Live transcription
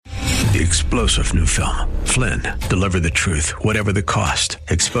The explosive new film, Flynn, deliver the truth, whatever the cost,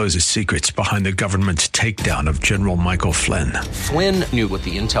 exposes secrets behind the government's takedown of General Michael Flynn. Flynn knew what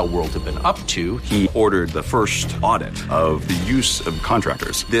the intel world had been up to. He ordered the first audit of the use of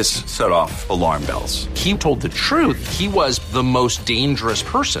contractors. This set off alarm bells. He told the truth. He was the most dangerous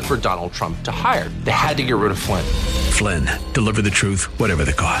person for Donald Trump to hire. They had to get rid of Flynn. Flynn, deliver the truth, whatever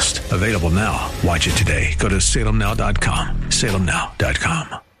the cost. Available now. Watch it today. Go to salemnow.com.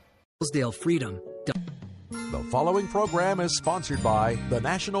 salemnow.com. Freedom. The following program is sponsored by the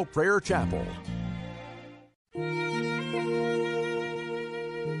National Prayer Chapel.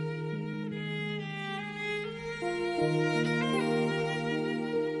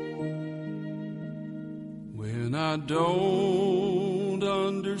 When I don't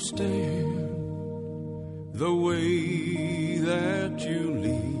understand the way that you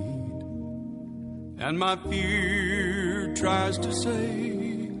lead, and my fear tries to say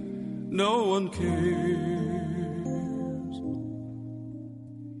no one cares,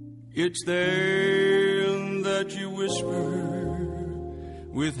 it's then that you whisper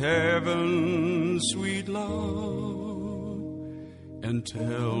with heaven's sweet love and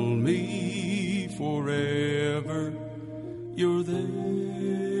tell me forever you're there,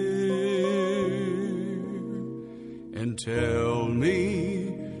 and tell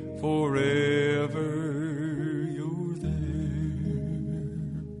me forever you're there.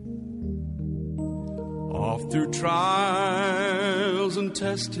 Off through trials and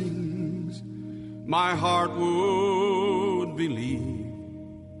testings, my heart would believe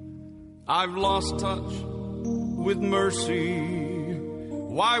I've lost touch with mercy.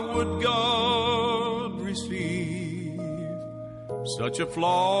 Why would God receive such a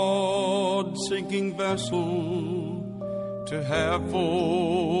flawed, sinking vessel to have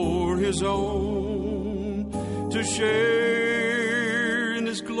for his own, to share in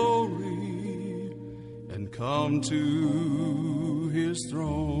his glory and come to his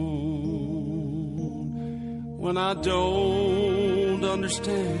throne? When I don't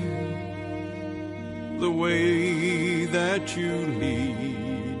understand the way that you lead,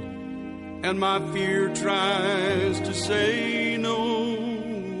 and my fear tries to say no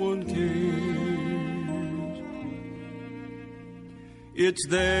one cares, it's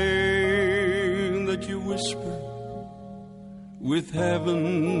then that you whisper with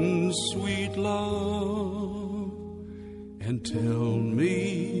heaven's sweet love and tell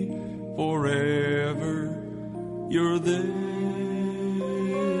me forever you're there,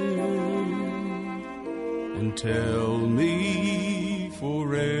 and tell me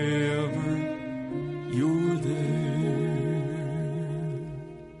forever you're there.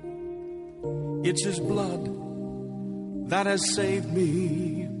 It's his blood that has saved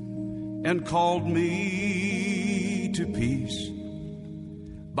me and called me to peace.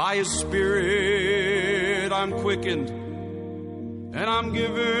 By his Spirit I'm quickened and I'm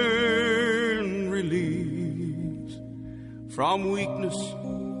given release from weakness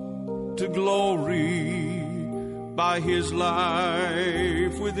to glory. By his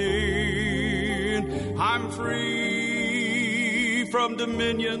life within, I'm free from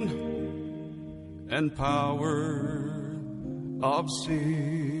dominion and power of sin.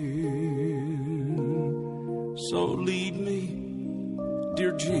 So lead me,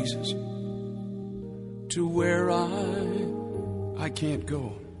 dear Jesus, to where I can't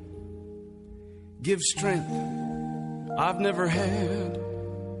go. Give strength I've never had,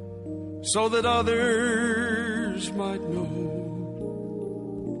 so that others might know.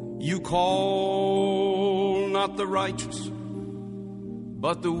 You call not the righteous,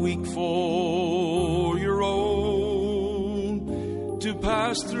 but the weak for your own, to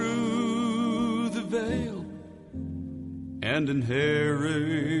pass through the veil and inherit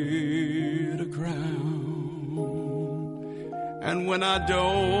a crown. And when I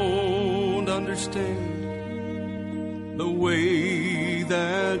don't understand the way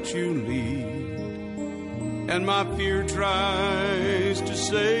that you lead, and my fear tries to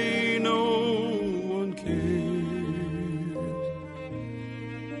say no one cares,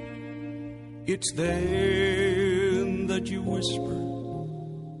 it's then that you whisper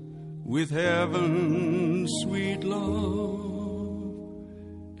with heaven's sweet love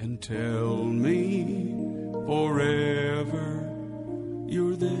and tell me forever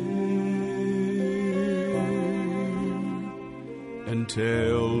you're there, and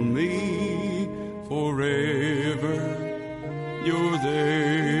tell me forever you're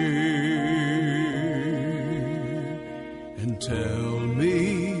there, and tell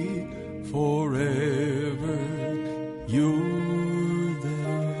me forever you're there.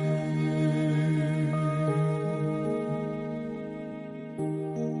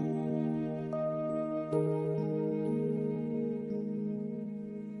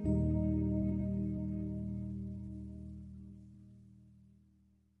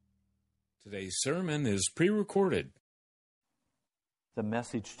 Today's sermon is pre-recorded. The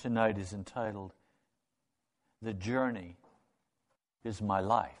message tonight is entitled, "The Journey is My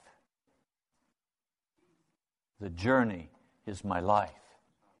Life." The journey is my life.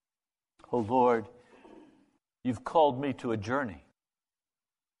 Oh Lord, you've called me to a journey.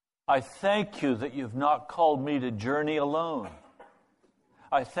 I thank you that you've not called me to journey alone.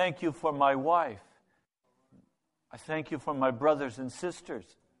 I thank you for my wife. I thank you for my brothers and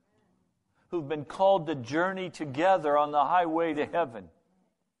sisters who've been called to journey together on the highway to heaven.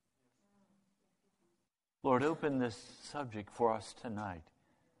 Lord, open this subject for us tonight.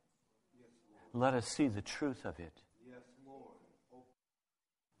 Let us see the truth of it.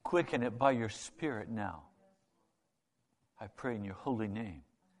 Quicken it by your Spirit now. I pray in your holy name.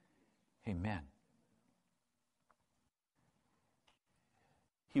 Amen.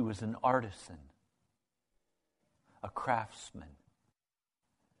 He was an artisan, a craftsman.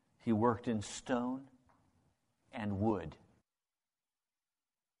 He worked in stone and wood.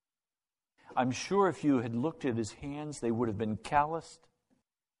 I'm sure if you had looked at his hands, they would have been calloused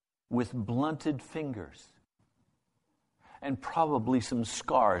with blunted fingers and probably some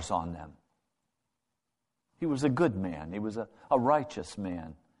scars on them. He was a good man. He was a righteous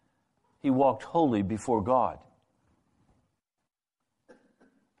man. He walked holy before God.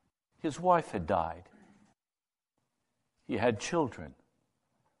 His wife had died. He had children.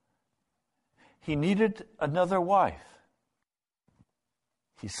 He needed another wife.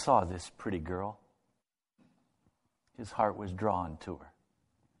 He saw this pretty girl. His heart was drawn to her.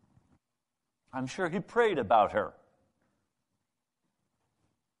 I'm sure he prayed about her.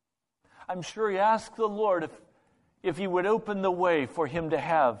 I'm sure he asked the Lord if he would open the way for him to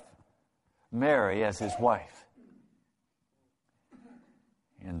have Mary as his wife.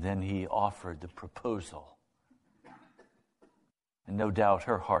 And then he offered the proposal. And no doubt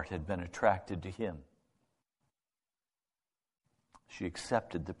her heart had been attracted to him. She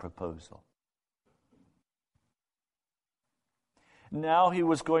accepted the proposal. Now he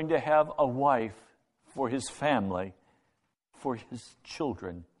was going to have a wife for his family, for his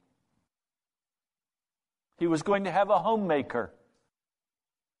children. He was going to have a homemaker.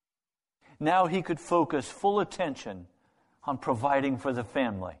 Now he could focus full attention on providing for the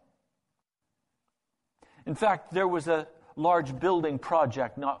family. In fact, there was a large building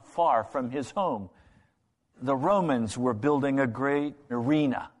project not far from his home. The Romans were building a great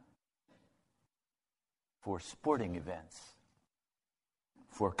arena for sporting events,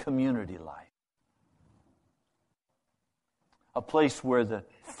 for community life. A place where the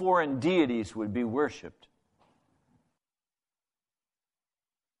foreign deities would be worshipped.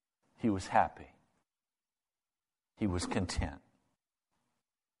 He was happy. He was content.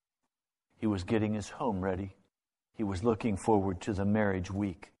 He was getting his home ready. He was looking forward to the marriage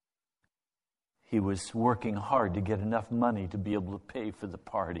week. He was working hard to get enough money to be able to pay for the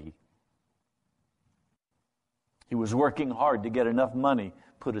party. He was working hard to get enough money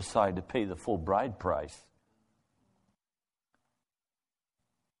put aside to pay the full bride price.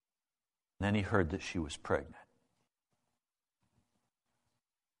 Then he heard that she was pregnant.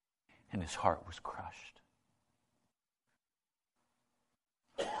 And his heart was crushed.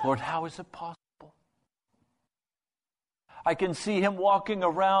 Lord, how is it possible? I can see him walking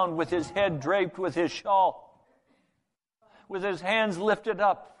around with his head draped with his shawl, with his hands lifted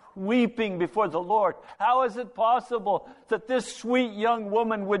up, weeping before the Lord. How is it possible that this sweet young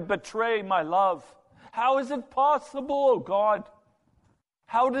woman would betray my love? How is it possible, oh God?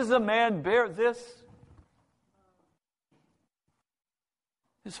 How does a man bear this?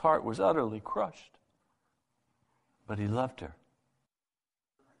 His heart was utterly crushed, but he loved her.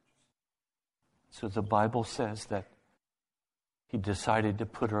 So the Bible says that he decided to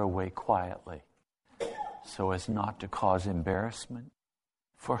put her away quietly so as not to cause embarrassment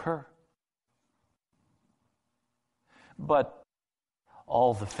for her. But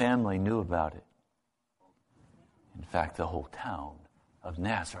all the family knew about it. In fact, the whole town of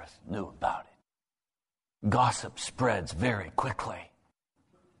Nazareth knew about it. Gossip spreads very quickly.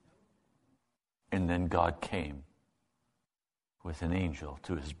 And then God came with an angel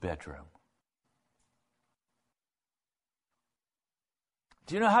to his bedroom.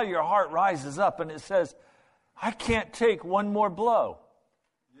 Do you know how your heart rises up and it says, I can't take one more blow.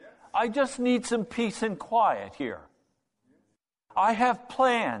 Yes. I just need some peace and quiet here. I have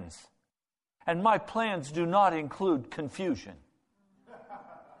plans, and my plans do not include confusion.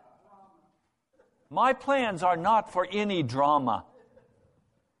 My plans are not for any drama.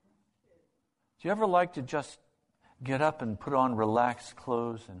 Do you ever like to just get up and put on relaxed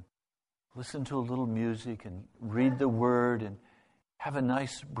clothes and listen to a little music and read the Word and have a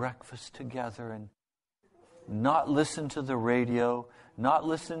nice breakfast together and not listen to the radio, not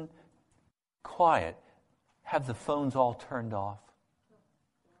listen, quiet, have the phones all turned off.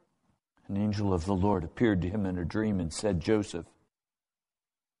 An angel of the Lord appeared to him in a dream and said, Joseph,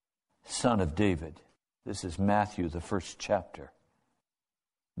 son of David. This is Matthew, the 1st chapter.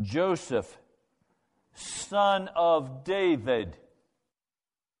 Joseph, son of David.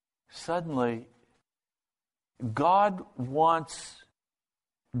 Suddenly, God wants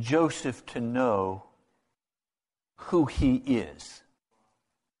Joseph to know who he is.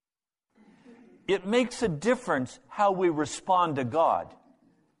 It makes a difference how we respond to God.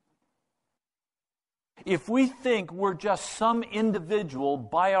 If we think we're just some individual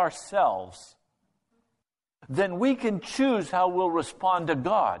by ourselves, then we can choose how we'll respond to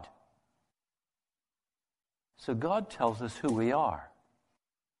God. So God tells us who we are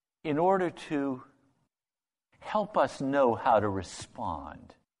in order to help us know how to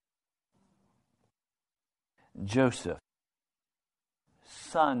respond. Joseph,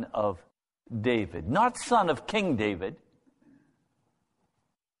 son of David, not son of King David,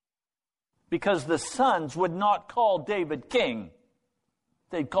 because the sons would not call David king.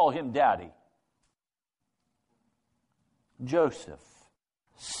 They'd call him daddy. Joseph,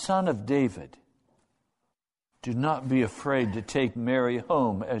 son of David, do not be afraid to take Mary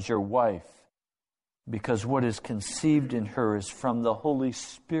home as your wife, because what is conceived in her is from the Holy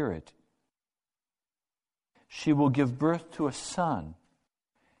Spirit. She will give birth to a son,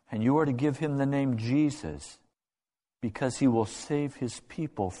 and you are to give him the name Jesus, because he will save his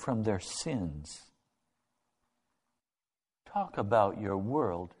people from their sins. Talk about your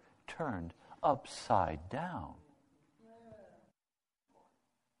world turned upside down.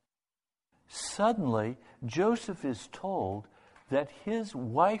 Suddenly, Joseph is told that his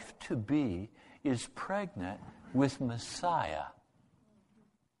wife-to-be is pregnant with Messiah,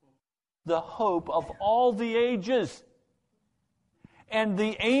 the hope of all the ages. And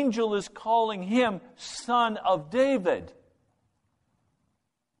the angel is calling him son of David.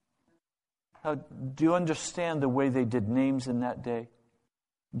 Now, do you understand the way they did names in that day?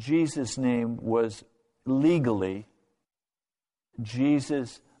 Jesus' name was legally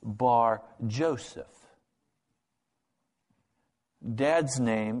Jesus bar Joseph. Dad's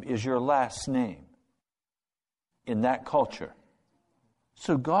name is your last name in that culture.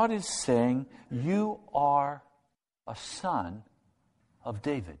 So God is saying, you are a son of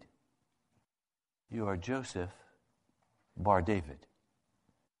David. You are Joseph bar David.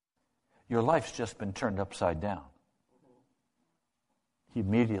 Your life's just been turned upside down. He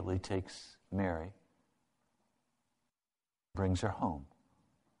immediately takes Mary, brings her home.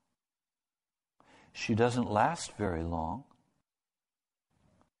 She doesn't last very long.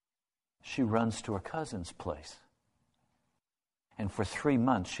 She runs to her cousin's place. And for 3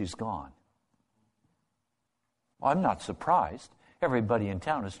 months, she's gone. Well, I'm not surprised. Everybody in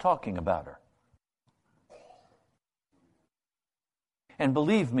town is talking about her. And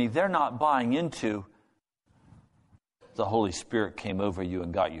believe me, they're not buying into the Holy Spirit came over you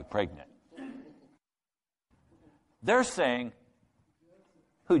and got you pregnant. They're saying,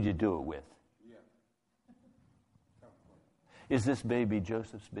 who'd you do it with? Is this baby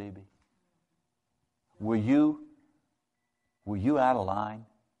Joseph's baby? Were you out of line?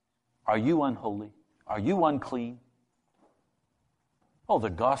 Are you unholy? Are you unclean? Oh, the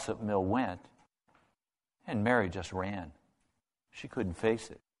gossip mill went, and Mary just ran. She couldn't face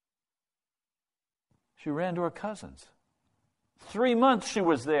it. She ran to her cousins. 3 months she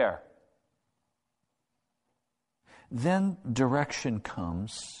was there. Then direction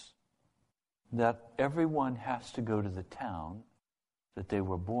comes that everyone has to go to the town that they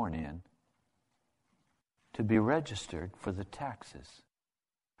were born in to be registered for the taxes.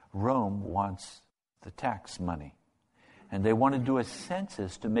 Rome wants the tax money. And they want to do a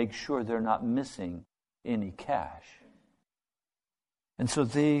census to make sure they're not missing any cash. And so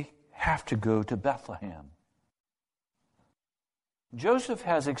they have to go to Bethlehem. Joseph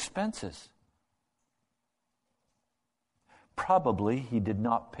has expenses. Probably he did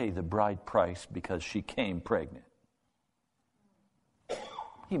not pay the bride price because she came pregnant.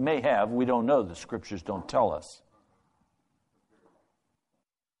 He may have, we don't know, the scriptures don't tell us.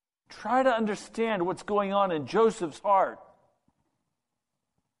 Try to understand what's going on in Joseph's heart.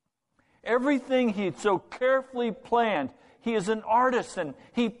 Everything he had so carefully planned. He is an artisan.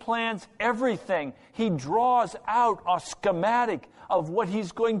 He plans everything. He draws out a schematic of what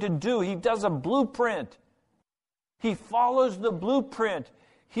he's going to do. He does a blueprint. He follows the blueprint.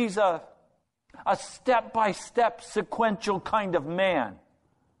 He's a step-by-step sequential kind of man.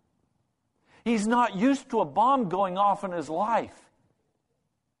 He's not used to a bomb going off in his life.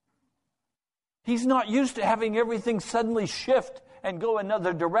 He's not used to having everything suddenly shift and go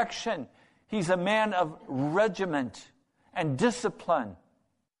another direction. He's a man of regiment and discipline.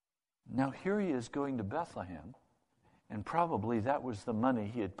 Now here he is going to Bethlehem, and probably that was the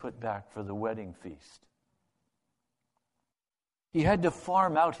money he had put back for the wedding feast. He had to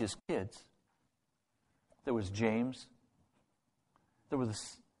farm out his kids. There was James. There were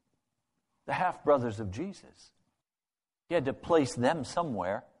the half-brothers of Jesus. He had to place them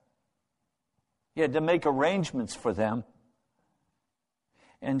somewhere. He had to make arrangements for them.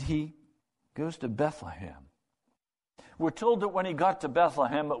 And he goes to Bethlehem. We're told that when he got to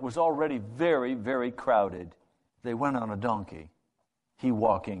Bethlehem, it was already very, very crowded. They went on a donkey. He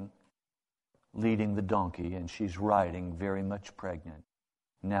walking, leading the donkey, and she's riding, very much pregnant.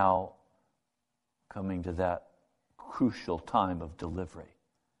 Now, coming to that crucial time of delivery.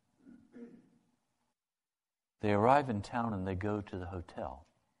 They arrive in town and they go to the hotel.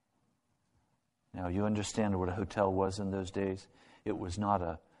 Now, you understand what a hotel was in those days. It was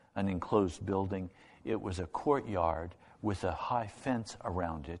not an enclosed building. It was a courtyard with a high fence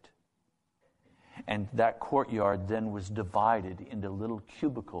around it. And that courtyard then was divided into little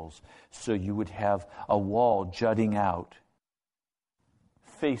cubicles. So you would have a wall jutting out,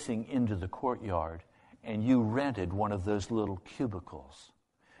 facing into the courtyard. And you rented one of those little cubicles.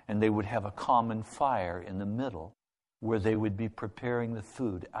 And they would have a common fire in the middle where they would be preparing the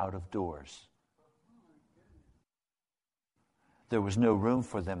food out of doors. There was no room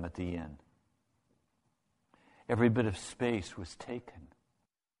for them at the inn. Every bit of space was taken.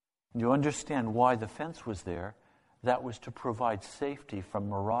 You understand why the fence was there? That was to provide safety from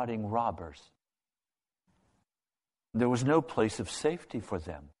marauding robbers. There was no place of safety for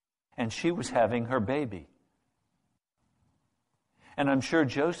them. And she was having her baby. And I'm sure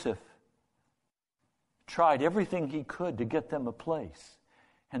Joseph tried everything he could to get them a place.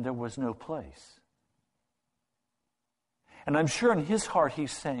 And there was no place. And I'm sure in his heart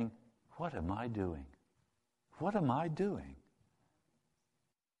he's saying, what am I doing? What am I doing?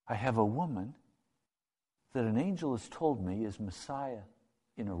 I have a woman that an angel has told me is Messiah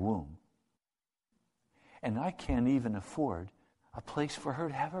in her womb. And I can't even afford a place for her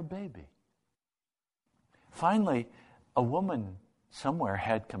to have her baby. Finally, a woman somewhere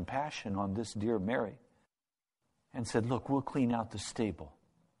had compassion on this dear Mary and said, look, we'll clean out the stable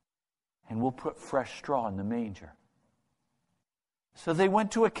and we'll put fresh straw in the manger. So they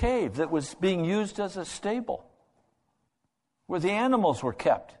went to a cave that was being used as a stable where the animals were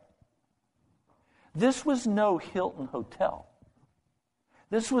kept. This was no Hilton Hotel.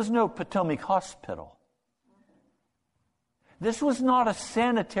 This was no Potomac Hospital. This was not a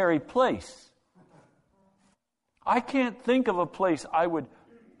sanitary place. I can't think of a place I would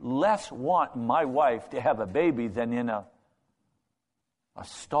less want my wife to have a baby than in a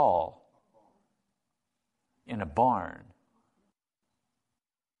stall, in a barn,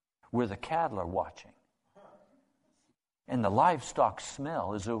 where the cattle are watching. And the livestock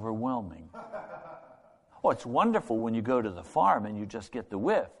smell is overwhelming. Oh, it's wonderful when you go to the farm and you just get the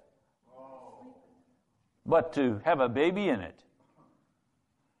whiff. But to have a baby in it.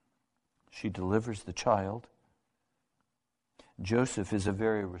 She delivers the child. Joseph is a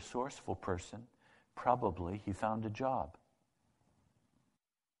very resourceful person. Probably he found a job.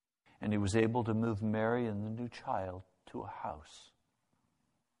 And he was able to move Mary and the new child to a house.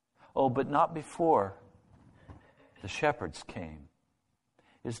 Oh, but not before the shepherds came.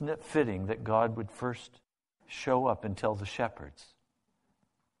 Isn't it fitting that God would first show up and tell the shepherds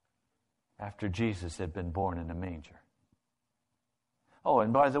after Jesus had been born in a manger? Oh,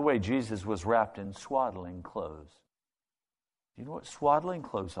 and by the way, Jesus was wrapped in swaddling clothes. Do you know what swaddling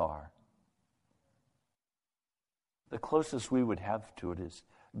clothes are? The closest we would have to it is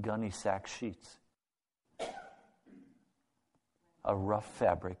gunny sack sheets. A rough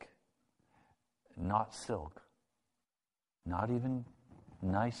fabric, not silk, not even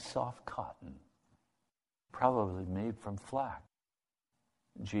nice soft cotton, probably made from flax.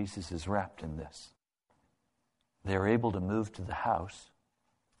 Jesus is wrapped in this. They're able to move to the house.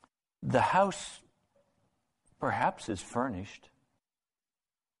 The house perhaps is furnished.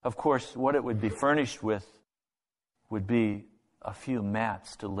 Of course, what it would be furnished with would be a few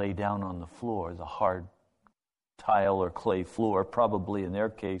mats to lay down on the floor, the hard tile or clay floor, probably in their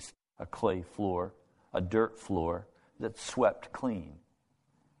case a clay floor, a dirt floor that's swept clean.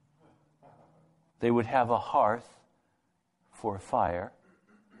 They would have a hearth for a fire,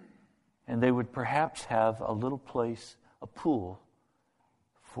 and they would perhaps have a little place, a pool,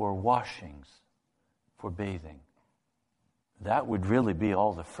 for washings, for bathing. That would really be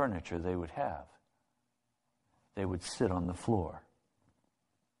all the furniture they would have. They would sit on the floor.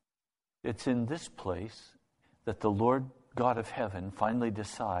 It's in this place that the Lord God of heaven finally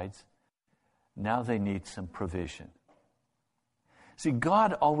decides now they need some provision. See,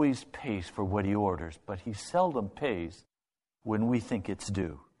 God always pays for what He orders, but He seldom pays when we think it's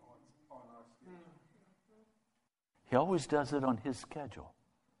due. He always does it on His schedule.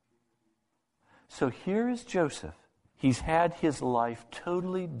 So here is Joseph. He's had his life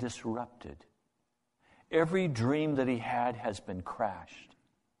totally disrupted. Every dream that he had has been crashed.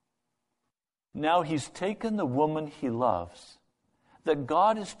 Now he's taken the woman he loves, that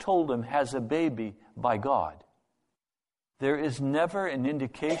God has told him has a baby by God. There is never an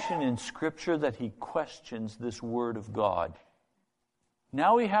indication in Scripture that he questions this word of God.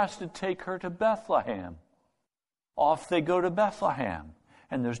 Now he has to take her to Bethlehem. Off they go to Bethlehem.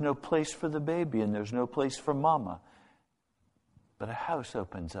 And there's no place for the baby, and there's no place for Mama. But a house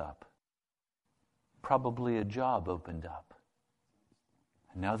opens up. Probably a job opened up.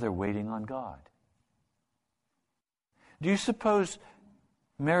 And now they're waiting on God. Do you suppose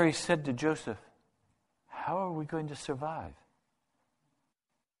Mary said to Joseph, how are we going to survive?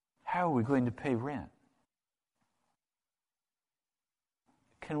 How are we going to pay rent?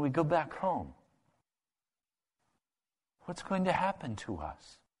 Can we go back home? What's going to happen to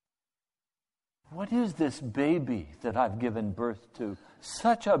us? What is this baby that I've given birth to?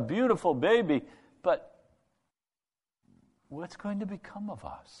 Such a beautiful baby, but what's going to become of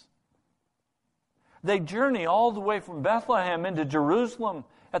us? They journey all the way from Bethlehem into Jerusalem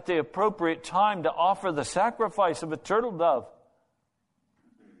at the appropriate time to offer the sacrifice of a turtle dove.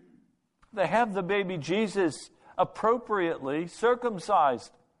 They have the baby Jesus appropriately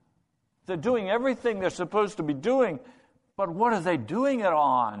circumcised. They're doing everything they're supposed to be doing, but what are they doing it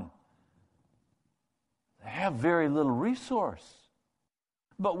on? They have very little resource.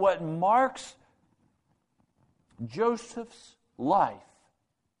 But what marks Joseph's life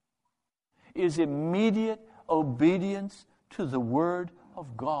is immediate obedience to the Word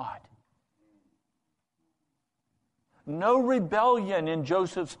of God. No rebellion in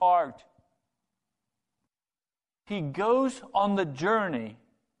Joseph's heart. He goes on the journey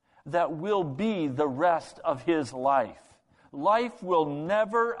that will be the rest of his life. Life will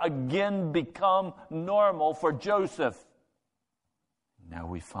never again become normal for Joseph. Now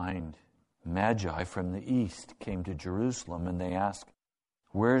we find Magi from the east came to Jerusalem, and they ask,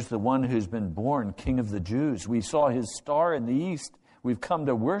 where's the one who's been born King of the Jews? We saw his star in the east. We've come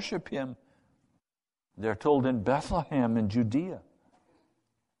to worship him. They're told in Bethlehem in Judea.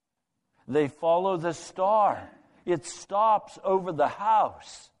 They follow the star. It stops over the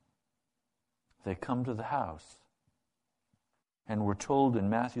house. They come to the house. And we're told in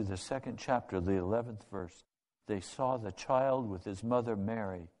Matthew, the 2nd chapter, the 11th verse, they saw the child with his mother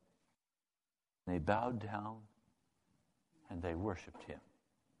Mary. They bowed down and they worshiped him.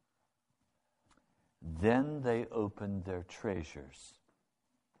 Then they opened their treasures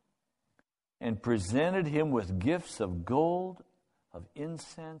and presented him with gifts of gold, of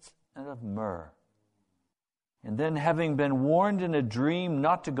incense, and of myrrh. And then, having been warned in a dream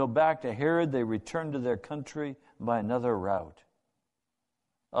not to go back to Herod, they returned to their country by another route.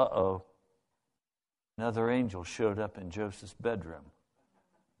 Uh-oh. Another angel showed up in Joseph's bedroom.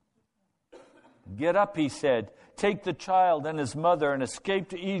 Get up, he said. Take the child and his mother and escape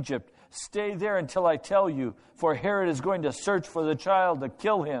to Egypt. Stay there until I tell you, for Herod is going to search for the child to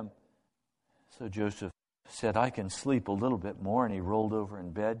kill him. So Joseph said, I can sleep a little bit more, and he rolled over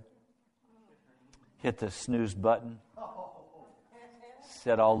in bed, hit the snooze button,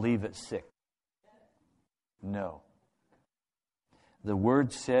 said, I'll leave at 6. No. The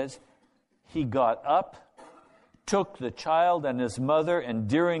word says he got up, took the child and his mother, and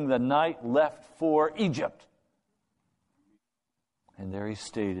during the night left for Egypt. And there he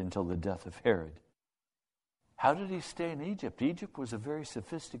stayed until the death of Herod. How did he stay in Egypt? Egypt was a very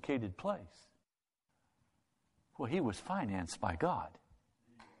sophisticated place. Well, he was financed by God.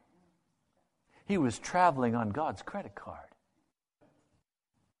 He was traveling on God's credit card.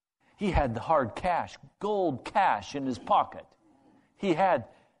 He had the hard cash, gold cash in his pocket. He had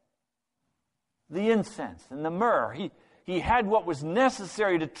the incense and the myrrh. He had what was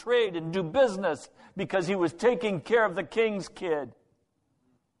necessary to trade and do business because he was taking care of the king's kid.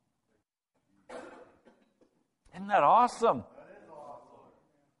 Isn't that awesome? That is awesome.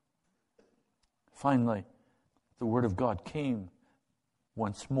 Finally, the word of God came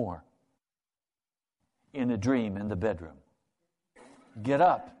once more in a dream in the bedroom. Get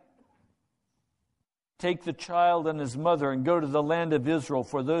up. Take the child and his mother and go to the land of Israel,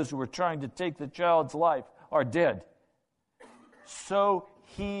 for those who were trying to take the child's life are dead. So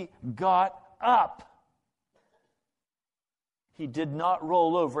he got up. He did not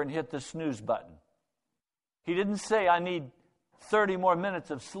roll over and hit the snooze button. He didn't say, I need 30 more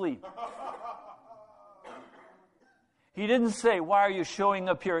minutes of sleep. He didn't say, why are you showing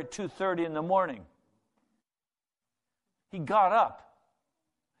up here at 2:30 in the morning? He got up,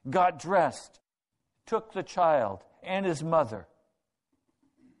 got dressed, took the child and his mother,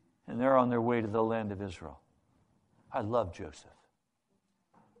 and they're on their way to the land of Israel. I love Joseph.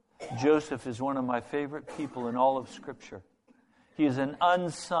 Joseph is one of my favorite people in all of Scripture. He is an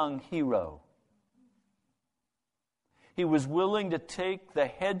unsung hero. He was willing to take the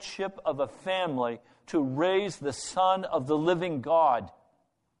headship of a family to raise the Son of the living God.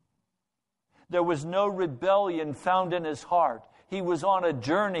 There was no rebellion found in his heart. He was on a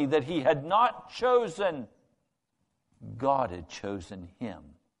journey that he had not chosen. God had chosen him.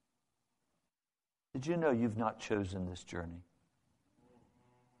 Did you know you've not chosen this journey?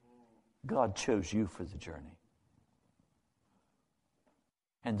 God chose you for the journey.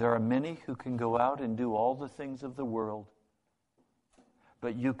 And there are many who can go out and do all the things of the world,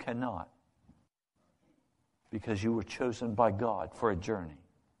 but you cannot, because you were chosen by God for a journey.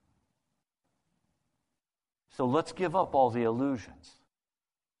 So let's give up all the illusions.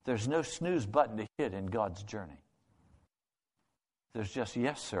 There's no snooze button to hit in God's journey. There's just,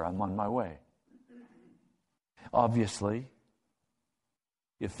 yes, sir, I'm on my way. Obviously,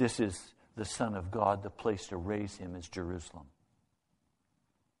 if this is the Son of God, the place to raise him is Jerusalem.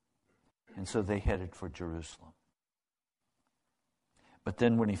 And so they headed for Jerusalem. But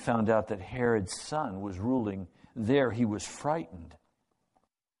then when he found out that Herod's son was ruling there, he was frightened.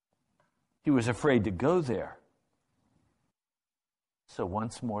 He was afraid to go there. So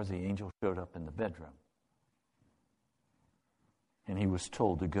once more the angel showed up in the bedroom. And he was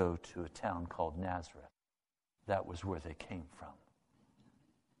told to go to a town called Nazareth. That was where they came from.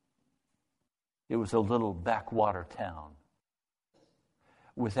 It was a little backwater town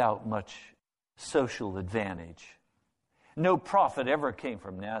without much social advantage. No prophet ever came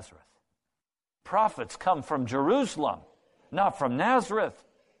from Nazareth. Prophets come from Jerusalem, not from Nazareth.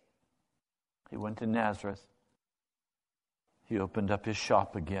 He went to Nazareth. He opened up his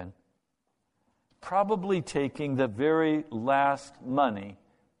shop again, probably taking the very last money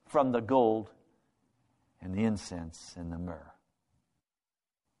from the gold and the incense and the myrrh.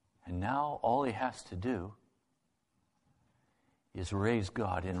 And now all he has to do is raise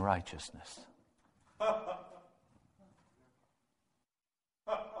God in righteousness.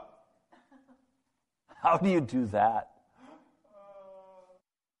 How do you do that?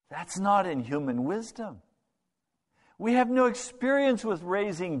 That's not in human wisdom. We have no experience with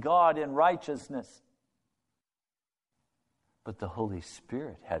raising God in righteousness. But the Holy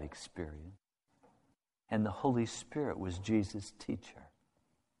Spirit had experience. And the Holy Spirit was Jesus' teacher.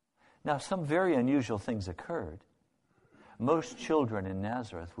 Now, some very unusual things occurred. Most children in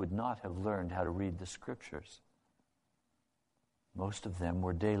Nazareth would not have learned how to read the Scriptures. Most of them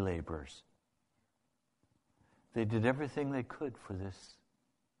were day laborers. They did everything they could for this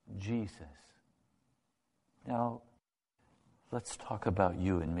Jesus. Now, let's talk about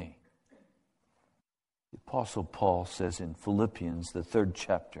you and me. The Apostle Paul says in Philippians, the 3rd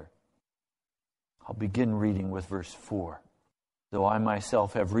chapter, I'll begin reading with verse 4. Though I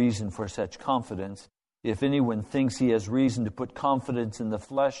myself have reason for such confidence, if anyone thinks he has reason to put confidence in the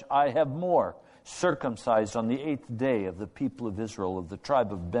flesh, I have more. Circumcised on the 8th day of the people of Israel, of the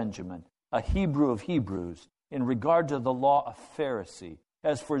tribe of Benjamin, a Hebrew of Hebrews, in regard to the law, a Pharisee.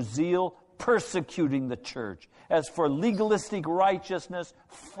 As for zeal, persecuting the church. As for legalistic righteousness,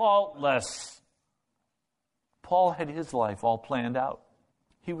 faultless. Paul had his life all planned out.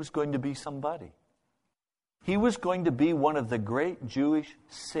 He was going to be somebody. He was going to be one of the great Jewish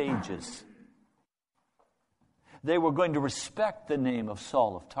sages. They were going to respect the name of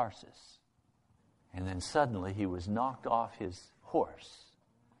Saul of Tarsus. And then suddenly he was knocked off his horse.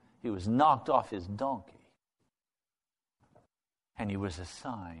 He was knocked off his donkey. And he was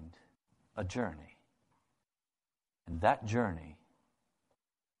assigned a journey. And that journey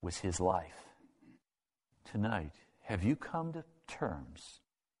was his life. Tonight, have you come to terms?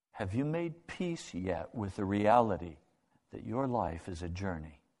 Have you made peace yet with the reality that your life is a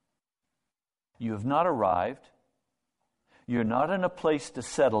journey? You have not arrived. You're not in a place to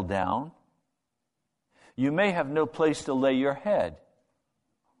settle down. You may have no place to lay your head.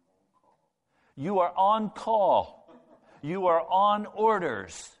 You are on call. You are on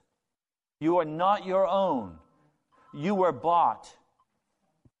orders. You are not your own. You were bought.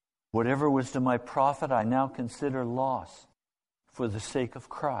 Whatever was to my profit, I now consider loss for the sake of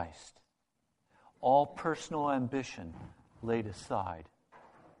Christ. All personal ambition laid aside.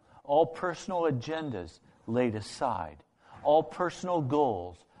 All personal agendas laid aside. all personal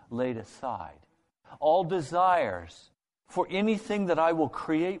goals laid aside, all desires for anything that I will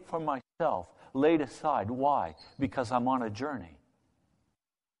create for myself laid aside. Why? Because I'm on a journey.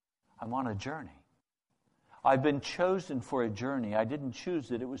 I'm on a journey. I've been chosen for a journey. I didn't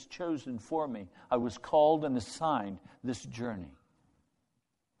choose it. It was chosen for me. I was called and assigned this journey.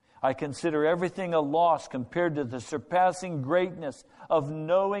 I consider everything a loss compared to the surpassing greatness of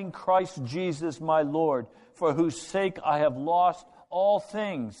knowing Christ Jesus my Lord, for whose sake I have lost all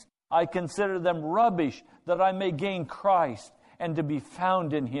things. I consider them rubbish, that I may gain Christ and to be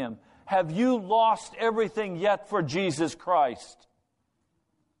found in Him. Have you lost everything yet for Jesus Christ?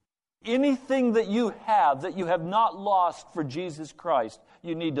 Anything that you have not lost for Jesus Christ,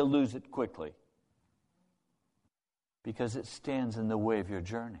 you need to lose it quickly, because it stands in the way of your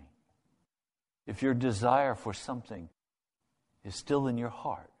journey. If your desire for something is still in your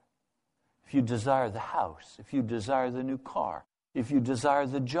heart, if you desire the house, if you desire the new car, if you desire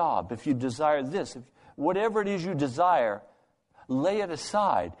the job, if you desire this, whatever it is you desire, lay it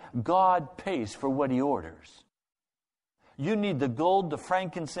aside. God pays for what He orders. You need the gold, the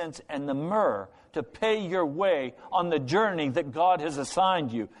frankincense, and the myrrh to pay your way on the journey that God has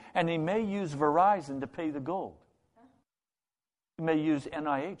assigned you. And He may use Verizon to pay the gold. He may use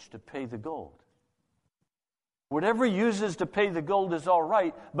NIH to pay the gold. Whatever He uses to pay the gold is all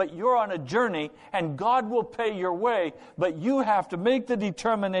right, but you're on a journey and God will pay your way, but you have to make the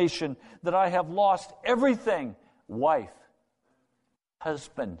determination that I have lost everything. Wife,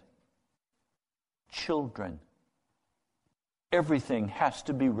 husband, children. Everything has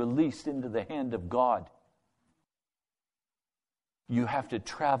to be released into the hand of God. You have to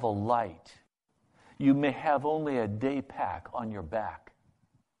travel light. You may have only a day pack on your back.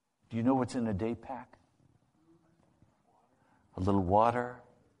 Do you know what's in a day pack? A little water,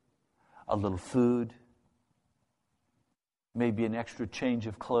 a little food, maybe an extra change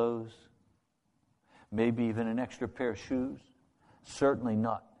of clothes, maybe even an extra pair of shoes. Certainly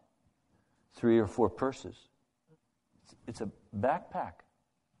not 3 or 4 purses. It's a backpack,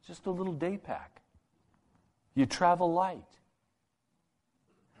 just a little day pack. You travel light.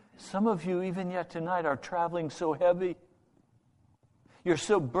 Some of you, even yet tonight, are traveling so heavy. You're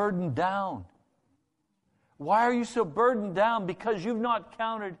so burdened down. Why are you so burdened down? Because you've not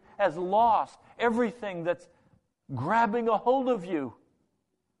counted as lost everything that's grabbing a hold of you.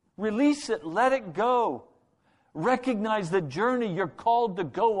 Release it. Let it go. Recognize the journey you're called to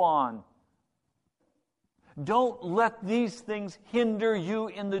go on. Don't let these things hinder you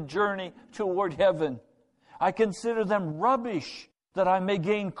in the journey toward heaven. I consider them rubbish, that I may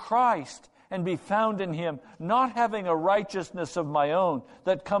gain Christ and be found in Him, not having a righteousness of my own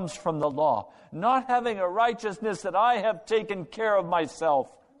that comes from the law, not having a righteousness that I have taken care of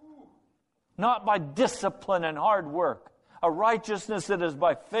myself, not by discipline and hard work, a righteousness that is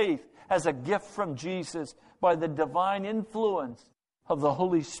by faith as a gift from Jesus, by the divine influence of the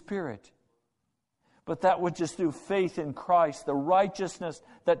Holy Spirit. But that which is through faith in Christ, the righteousness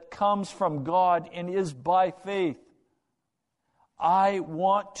that comes from God and is by faith. I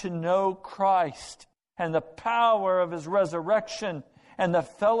want to know Christ and the power of His resurrection and the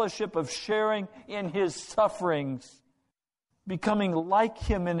fellowship of sharing in His sufferings, becoming like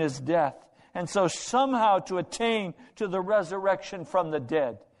Him in His death, and so somehow to attain to the resurrection from the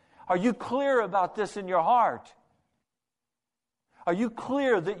dead. Are you clear about this in your heart? Are you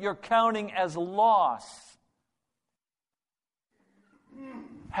clear that you're counting as loss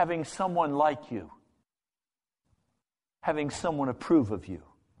having someone like you? Having someone approve of you?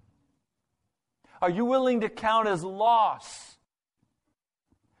 Are you willing to count as loss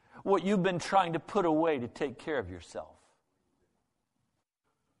what you've been trying to put away to take care of yourself?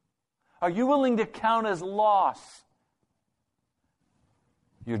 Are you willing to count as loss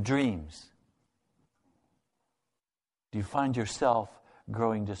your dreams? Do you find yourself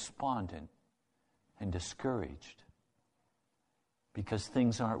growing despondent and discouraged because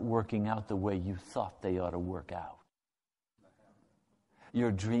things aren't working out the way you thought they ought to work out?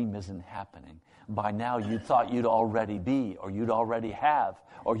 Your dream isn't happening. By now you thought you'd already be, or you'd already have,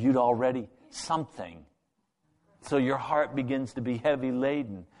 or you'd already something. So your heart begins to be heavy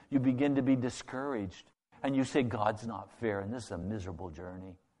laden. You begin to be discouraged. And you say, God's not fair, and this is a miserable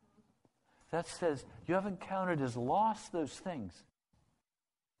journey. That says you haven't counted as lost those things.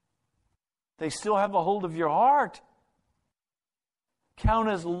 They still have a hold of your heart. Count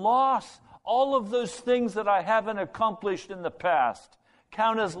as loss all of those things that I haven't accomplished in the past.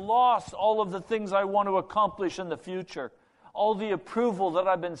 Count as loss all of the things I want to accomplish in the future. All the approval that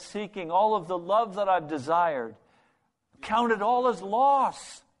I've been seeking, all of the love that I've desired. Count it all as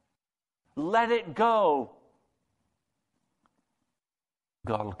loss. Let it go.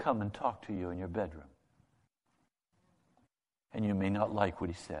 God will come and talk to you in your bedroom. And you may not like what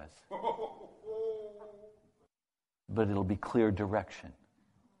he says. But it'll be clear direction.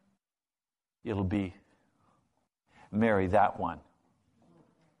 It'll be, marry that one.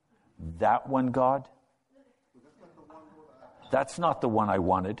 That one, God? That's not the one I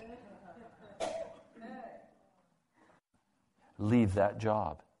wanted. Leave that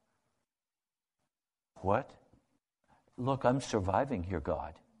job. What? Look, I'm surviving here,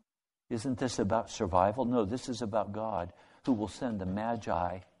 God. Isn't this about survival? No, this is about God who will send the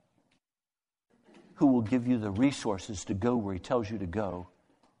Magi, who will give you the resources to go where he tells you to go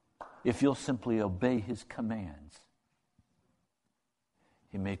if you'll simply obey his commands.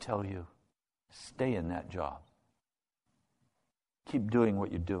 He may tell you, stay in that job. Keep doing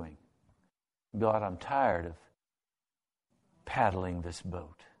what you're doing. God, I'm tired of paddling this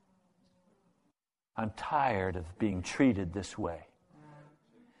boat. I'm tired of being treated this way.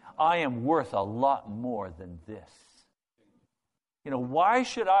 I am worth a lot more than this. You know, why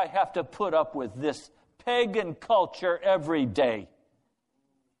should I have to put up with this pagan culture every day?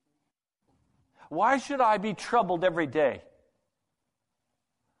 Why should I be troubled every day?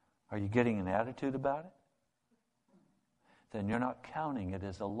 Are you getting an attitude about it? Then you're not counting it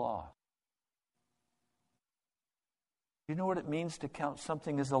as a loss. You know what it means to count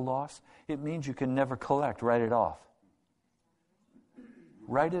something as a loss? It means you can never collect. Write it off.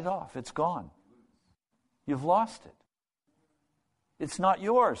 Write it off. It's gone. You've lost it. It's not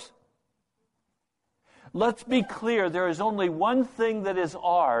yours. Let's be clear. There is only one thing that is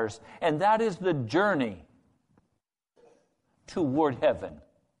ours, and that is the journey toward heaven.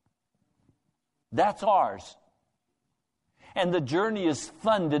 That's ours. And the journey is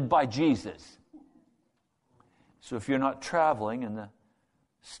funded by Jesus. So if you're not traveling in the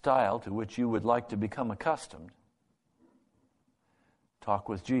style to which you would like to become accustomed, talk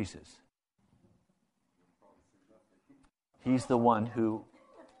with Jesus. He's the one who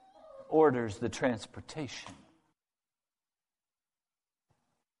orders the transportation.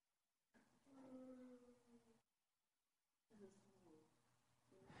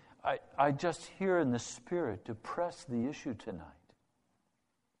 I just hear in the Spirit to press the issue tonight.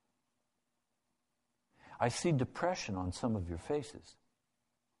 I see depression on some of your faces.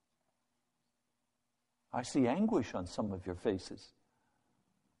 I see anguish on some of your faces.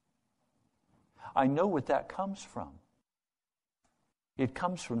 I know what that comes from. It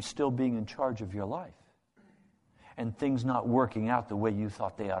comes from still being in charge of your life and things not working out the way you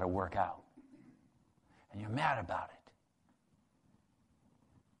thought they ought to work out. And you're mad about it.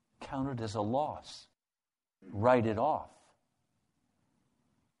 Count it as a loss. Write it off.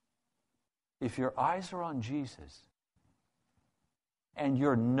 If your eyes are on Jesus and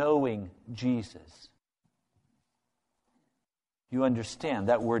you're knowing Jesus, you understand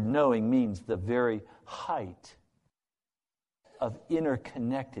that word knowing means the very height of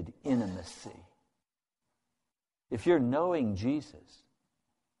interconnected intimacy. If you're knowing Jesus,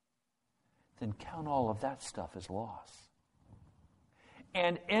 then count all of that stuff as loss.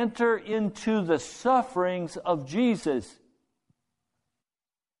 And enter into the sufferings of Jesus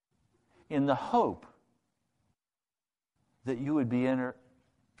in the hope that you would be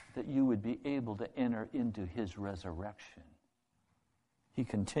able to enter into his resurrection. He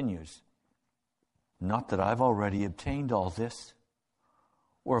continues, not that I've already obtained all this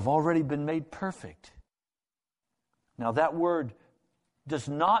or have already been made perfect. Now that word does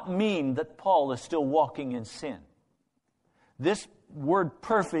not mean that Paul is still walking in sin. This word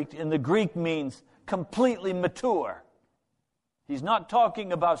perfect in the Greek means completely mature. He's not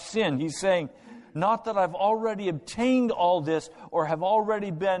talking about sin. He's saying, not that I've already obtained all this or have already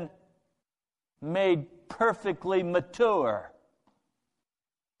been made perfectly mature.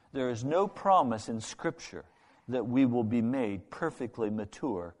 There is no promise in Scripture that we will be made perfectly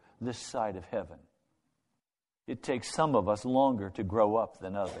mature this side of heaven. It takes some of us longer to grow up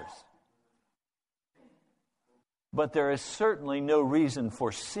than others. But there is certainly no reason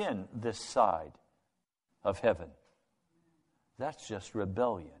for sin this side of heaven. That's just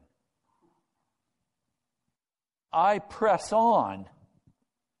rebellion. I press on.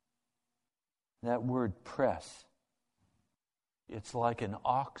 That word press, it's like an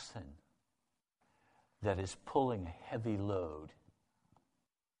oxen that is pulling a heavy load.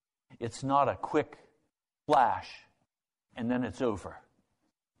 It's not a quick flash and then it's over.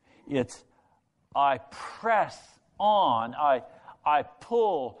 It's I press on. I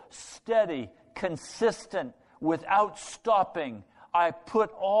pull steady, consistent, without stopping. I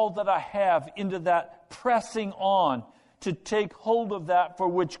put all that I have into that pressing on to take hold of that for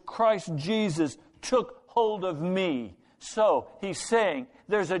which Christ Jesus took hold of me So he's saying,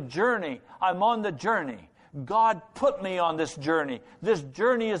 there's a journey. I'm on the journey. God put me on this journey. This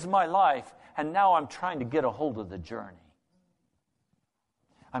journey is my life. And now I'm trying to get a hold of the journey.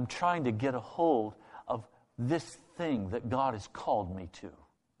 I'm trying to get a hold of this thing that God has called me to.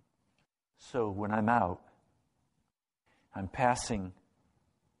 So when I'm out, I'm passing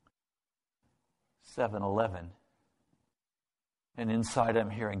 7-Eleven, and inside I'm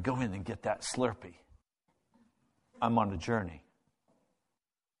hearing, go in and get that Slurpee. I'm on a journey.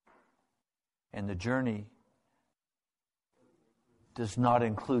 And the journey does not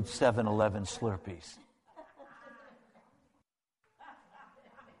include 7-Eleven Slurpees.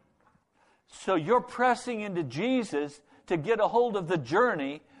 So you're pressing into Jesus to get a hold of the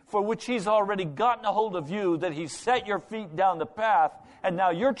journey for which He's already gotten a hold of you, that He's set your feet down the path, and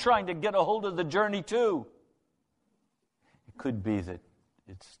now you're trying to get a hold of the journey too. It could be that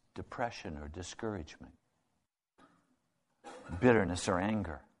it's depression or discouragement, bitterness or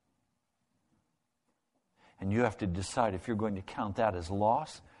anger. And you have to decide if you're going to count that as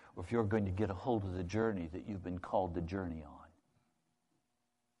loss or if you're going to get a hold of the journey that you've been called to journey on.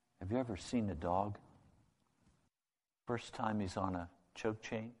 Have you ever seen a dog? First time he's on a choke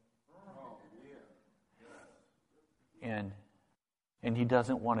chain? And he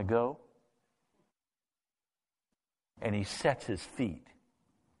doesn't want to go. And he sets his feet.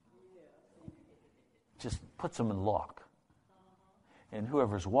 Just puts them in lock. And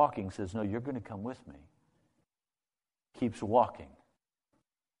whoever's walking says, no, you're going to come with me. Keeps walking.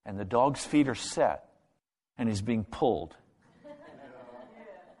 And the dog's feet are set. And he's being pulled.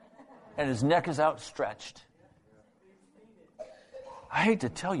 And his neck is outstretched. I hate to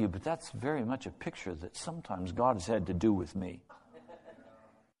tell you, but that's very much a picture that sometimes God has had to do with me.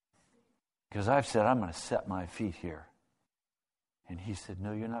 Because I've said, I'm going to set my feet here. And He said,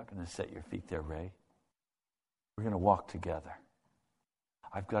 no, you're not going to set your feet there, Ray. We're going to walk together.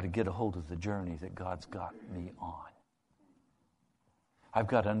 I've got to get a hold of the journey that God's got me on. I've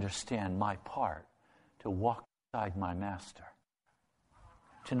got to understand my part to walk beside my Master.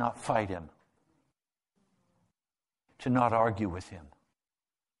 To not fight Him. To not argue with Him.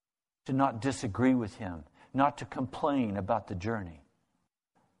 To not disagree with Him. Not to complain about the journey.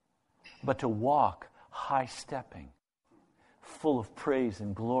 But to walk high-stepping, full of praise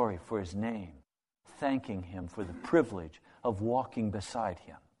and glory for His name, thanking Him for the privilege of walking beside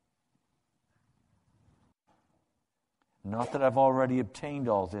Him. Not that I've already obtained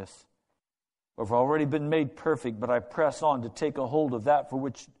all this, or have already been made perfect, but I press on to take a hold of that for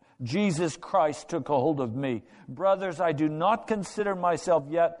which Jesus Christ took a hold of me. Brothers, I do not consider myself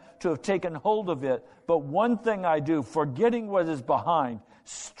yet to have taken hold of it, but one thing I do, forgetting what is behind,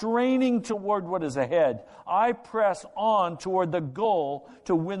 straining toward what is ahead, I press on toward the goal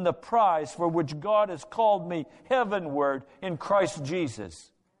to win the prize for which God has called me heavenward in Christ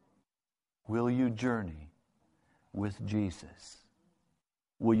Jesus. Will you journey with Jesus?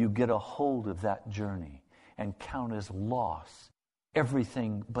 Will you get a hold of that journey and count as loss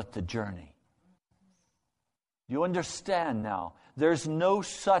everything but the journey? You understand now, there's no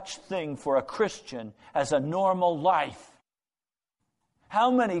such thing for a Christian as a normal life. How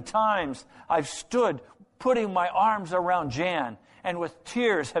many times I've stood putting my arms around Jan and with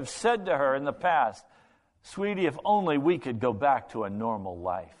tears have said to her in the past, sweetie, if only we could go back to a normal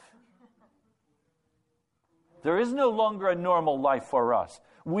life. There is no longer a normal life for us.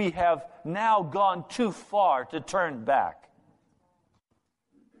 We have now gone too far to turn back.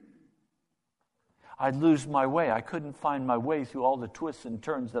 I'd lose my way. I couldn't find my way through all the twists and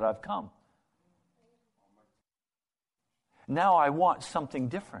turns that I've come. Now I want something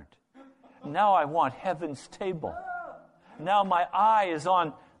different. Now I want heaven's table. Now my eye is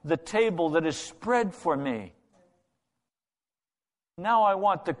on the table that is spread for me. Now I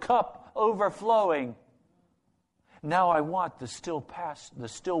want the cup overflowing. Now I want the still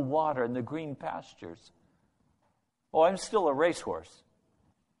water and the green pastures. Oh, I'm still a racehorse.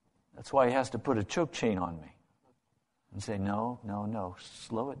 That's why he has to put a choke chain on me and say, no,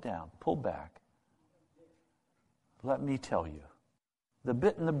 slow it down, pull back. Let me tell you, the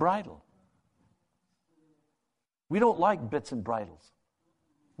bit and the bridle. We don't like bits and bridles.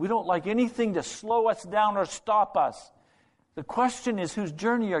 We don't like anything to slow us down or stop us. The question is, whose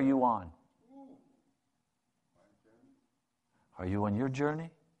journey are you on? Are you on your journey?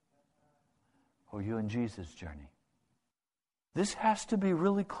 Or are you on Jesus' journey? This has to be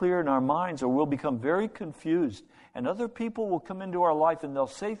really clear in our minds, or we'll become very confused. And other people will come into our life and they'll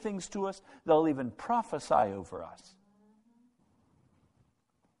say things to us. They'll even prophesy over us.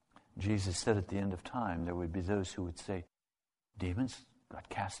 Jesus said at the end of time, there would be those who would say, demons got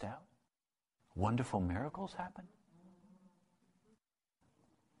cast out. Wonderful miracles happened.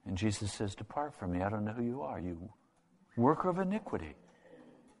 And Jesus says, depart from me. I don't know who you are, you worker of iniquity.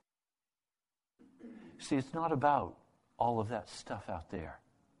 See, it's not about all of that stuff out there.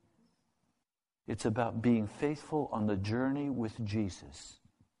 It's about being faithful on the journey with Jesus.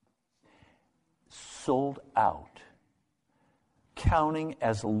 Sold out. Counting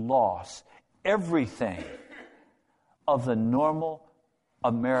as loss everything of the normal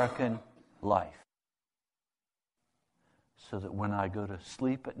American life. So that when I go to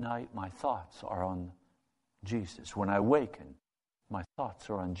sleep at night, my thoughts are on Jesus. When I waken, my thoughts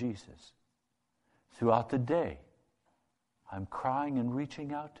are on Jesus. Throughout the day, I'm crying and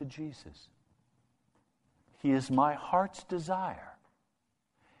reaching out to Jesus. He is my heart's desire.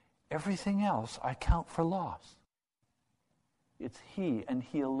 Everything else I count for loss. It's He and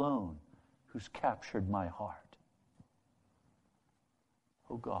He alone who's captured my heart.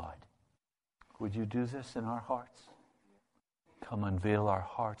 Oh God, would you do this in our hearts? Come unveil our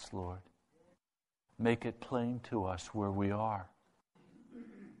hearts, Lord. Make it plain to us where we are.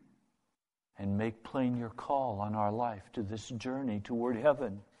 And make plain your call on our life to this journey toward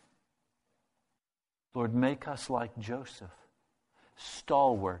heaven. Lord, make us like Joseph,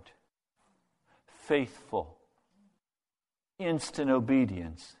 stalwart, faithful, instant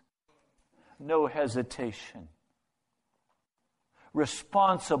obedience, no hesitation,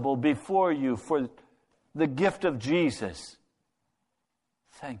 responsible before you for the gift of Jesus.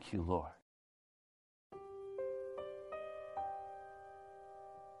 Thank you, Lord.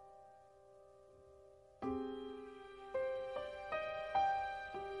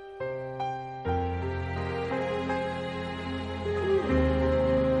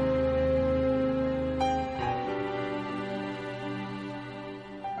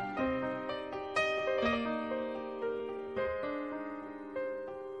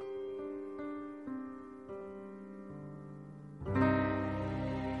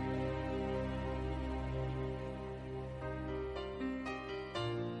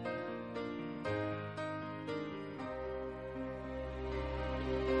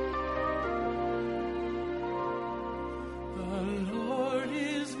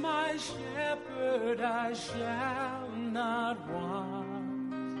 I shall not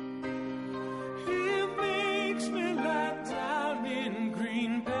want. He makes me lie down in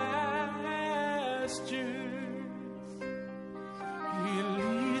green pastures. He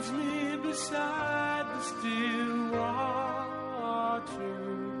leads me beside the still waters.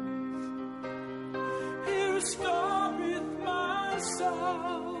 He restoreth my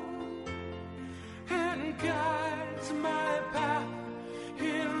soul and guides my path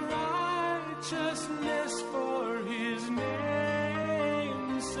in righteousness for His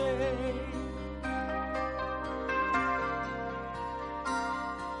name's sake.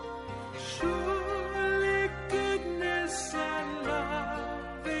 Surely goodness and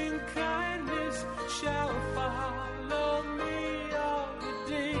loving kindness shall follow me all the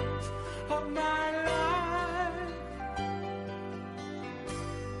days of my life,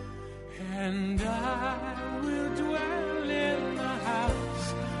 and I will dwell in the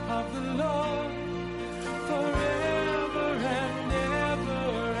house of the Lord forever and ever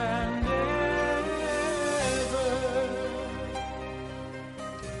and ever.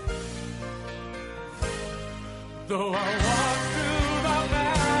 Though I walk through the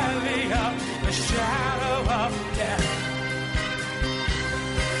valley of the shadow of death,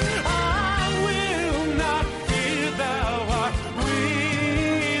 I will not fear, thou art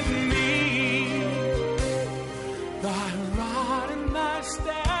with me. Thy rod and thy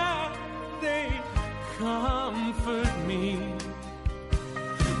staff, they comfort me.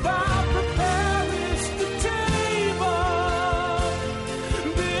 Thou preparest the table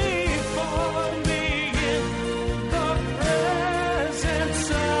before me in the presence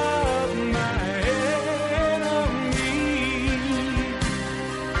of my enemies.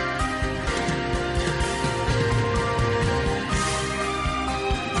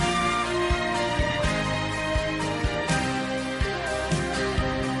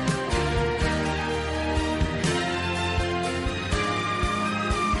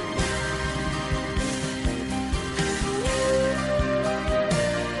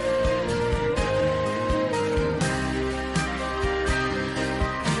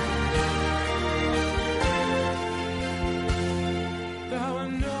 Thou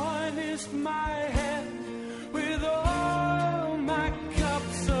anointest my head with oil, my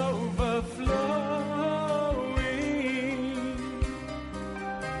cups overflowing.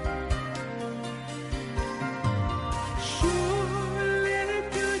 Surely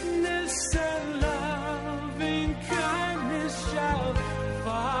goodness and loving kindness shall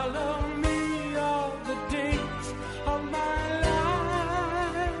follow me all the days of my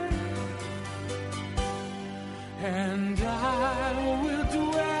life,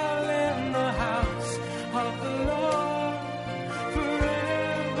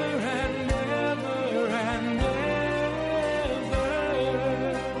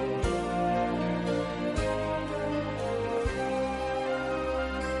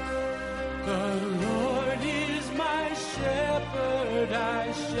 Lord,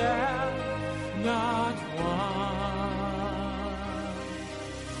 I shall not want.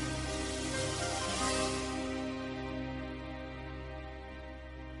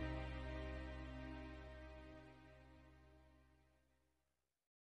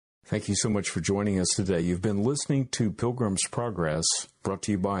 Thank you so much for joining us today. You've been listening to Pilgrim's Progress, brought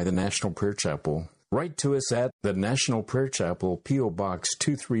to you by the National Prayer Chapel. Write to us at the National Prayer Chapel, P.O. Box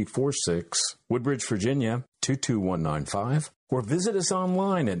 2346, Woodbridge, Virginia, 22195, or visit us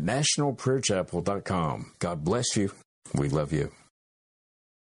online at nationalprayerchapel.com. God bless you. We love you.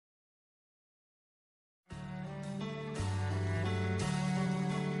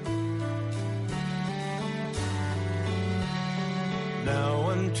 Now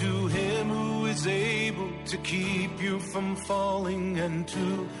unto him who is able to keep you from falling and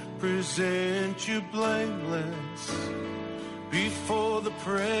to present you blameless before the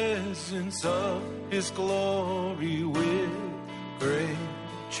presence of his glory with great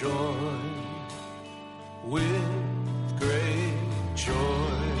joy, with great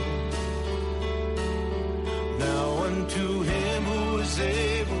joy. Now unto him who is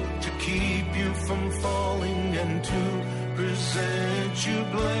able to keep you from falling and to present you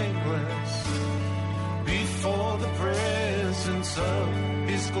blameless before the presence of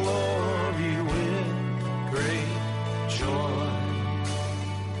his glory with great joy,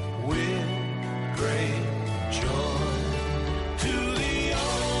 with great joy. To the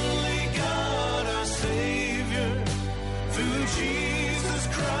only God our Savior, through Jesus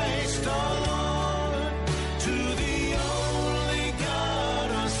Christ our Lord. To the only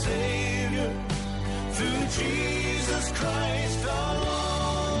God our Savior, through Jesus Christ our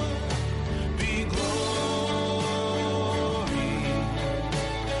Lord, be glory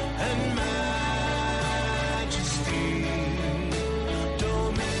and majesty,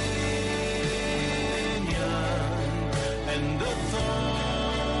 dominion and authority,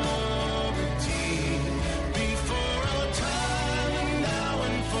 before all time and now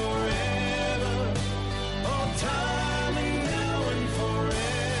and forever, all time and now and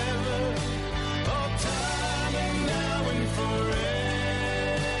forever, all time and now and forever.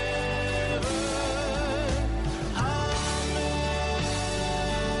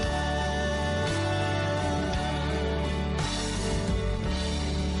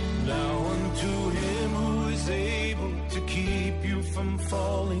 Now unto him who is able to keep you from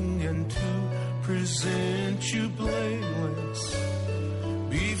falling and to present you blameless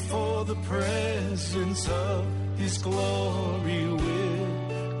before the presence of his glory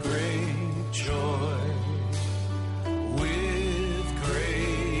with great joy, with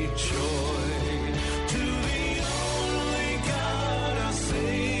great joy. To the only God our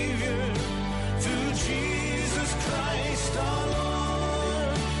Savior, through Jesus Christ our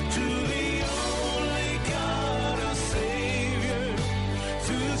Lord. To the only God our Savior,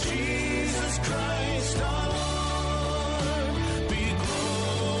 through Jesus Christ our Lord, be glory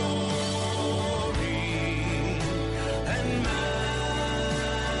and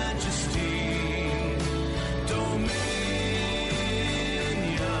majesty, dominion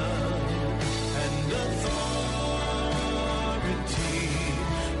and authority,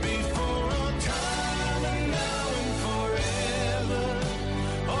 before all time and now and forever,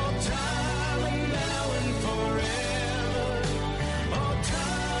 all time and now and forever, all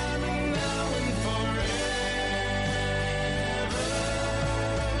time and now and forever.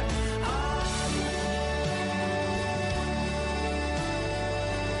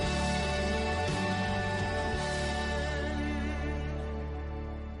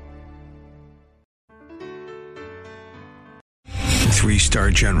 Three-star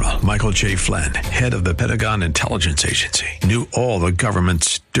General Michael J. Flynn, head of the Pentagon Intelligence Agency, knew all the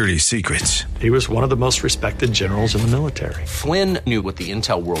government's dirty secrets. He was one of the most respected generals in the military. Flynn knew what the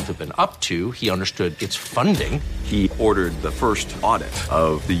intel world had been up to. He understood its funding. He ordered the first audit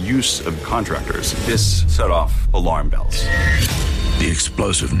of the use of contractors. This set off alarm bells. The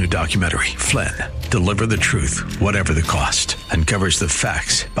explosive new documentary, Flynn, Deliver the Truth, Whatever the Cost, uncovers the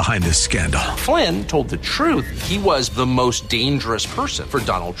facts behind this scandal. Flynn told the truth. He was the most dangerous person for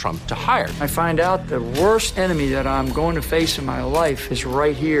Donald Trump to hire. I find out the worst enemy that I'm going to face in my life is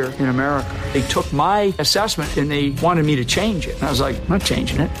right here in America. They took my assessment and they wanted me to change it. And I was like, I'm not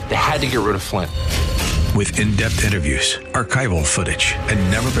changing it. They had to get rid of Flynn. With in-depth interviews, archival footage,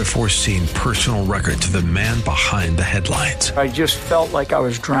 and never-before-seen personal records of the man behind the headlines. I just felt like I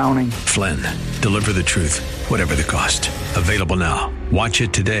was drowning. Flynn, Deliver the Truth, Whatever the Cost. Available now. Watch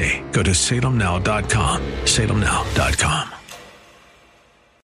it today. Go to salemnow.com. salemnow.com.